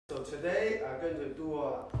So today I'm going to do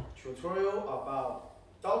a tutorial about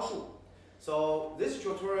刀术. So this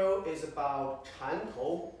tutorial is about 缠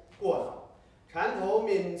头过脑. 缠头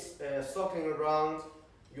means circling around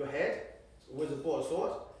your head with a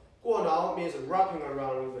broadsword. 过脑 means wrapping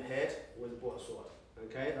around your head with a broadsword.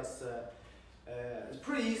 Okay, that's it's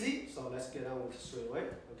pretty easy. So let's get on with it straight away.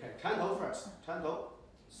 Okay, 缠头 first. 缠头.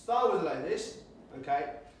 Start with like this. Okay,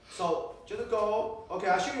 so just go. Okay,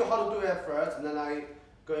 I'll show you how to do it first, and then I'm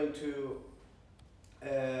going to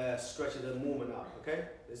stretch the movement up. Okay,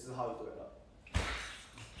 this is how you do it up.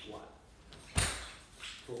 1,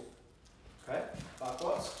 2. Okay,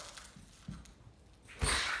 backwards.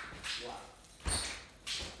 1,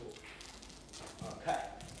 2. Okay,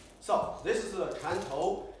 so this is a 缠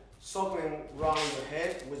头 circling around your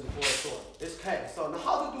head with a broadsword. Okay, so now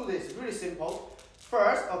how to do this? Really simple.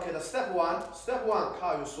 First, okay, the step one,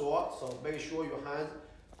 cut your sword. So make sure your hands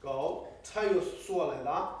go, turn your sword like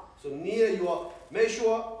that. So near your, make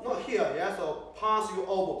sure, not here, yeah, so pass your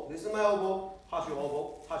elbow. This is my elbow, touch your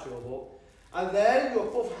elbow, touch your elbow. And then your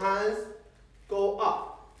both hands go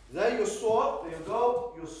up. Then your sword, there you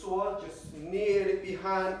go, your sword just nearly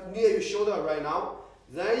behind, near your shoulder right now.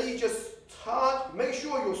 Then you just touch, make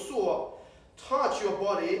sure your sword touch your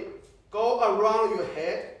body, go around your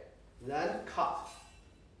head, then cut.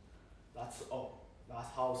 That's all. That's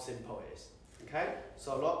how simple it is. Okay?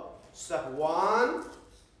 So look, step 1,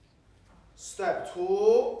 step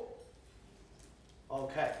 2.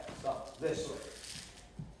 Okay, so this way.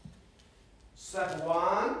 Step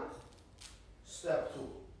 1, step 2.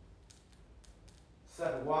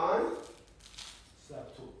 Step 1,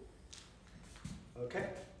 step 2. Okay,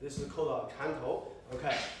 this is called a 缠头.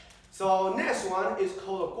 Okay, so next one is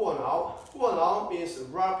called a 过脑. 过脑 means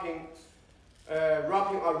wrapping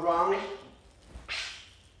around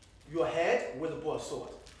your head with a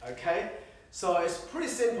broadsword. Okay, so it's pretty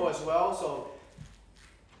simple as well. So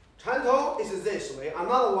缠头 is this way.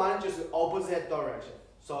 Another one just opposite direction.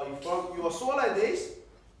 So you from your sword like this.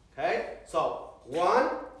 Okay, so 1,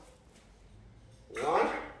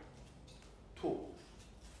 2,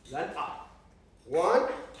 then up. 1,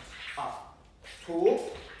 up. 2,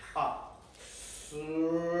 up.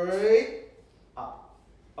 3, up.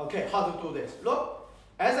 Okay, how to do this? Look,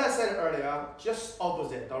 as I said earlier, just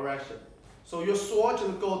opposite direction. So your sword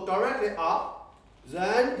just go directly up,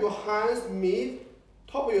 then your hands meet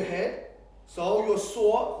top of your head. So your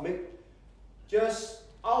sword make just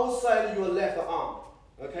outside your left arm.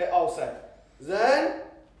 Okay, outside. Then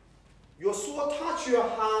your sword touch your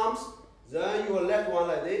arms, then your left one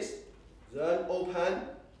like this, then open,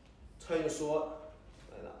 turn your sword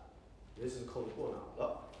like that. This is called 过脑.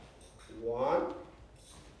 Look. 1,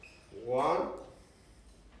 1,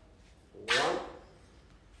 1,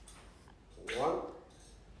 1.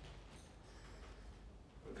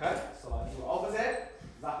 Okay, so I do opposite,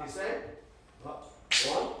 exactly the same. 1,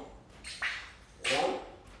 1,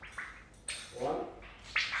 1.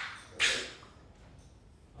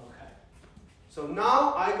 Okay. So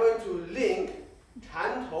now I'm going to link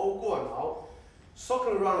缠头过脑,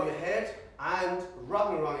 circling around your head and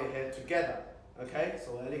wrapping around your head together. Okay,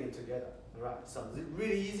 so I link it together. Alright, so it's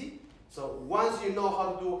really easy. So once you know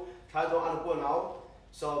how to do 缠头 and 过脑,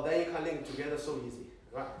 so then you can link it together so easy.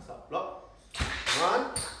 Right, so look.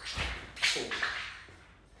 1, 2.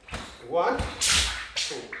 1,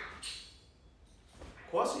 2.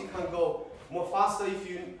 Of course, you can go more faster if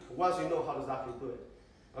you once you know how to exactly do it.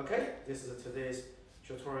 Okay, this is today's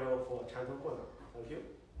tutorial for 缠头过脑. Thank you.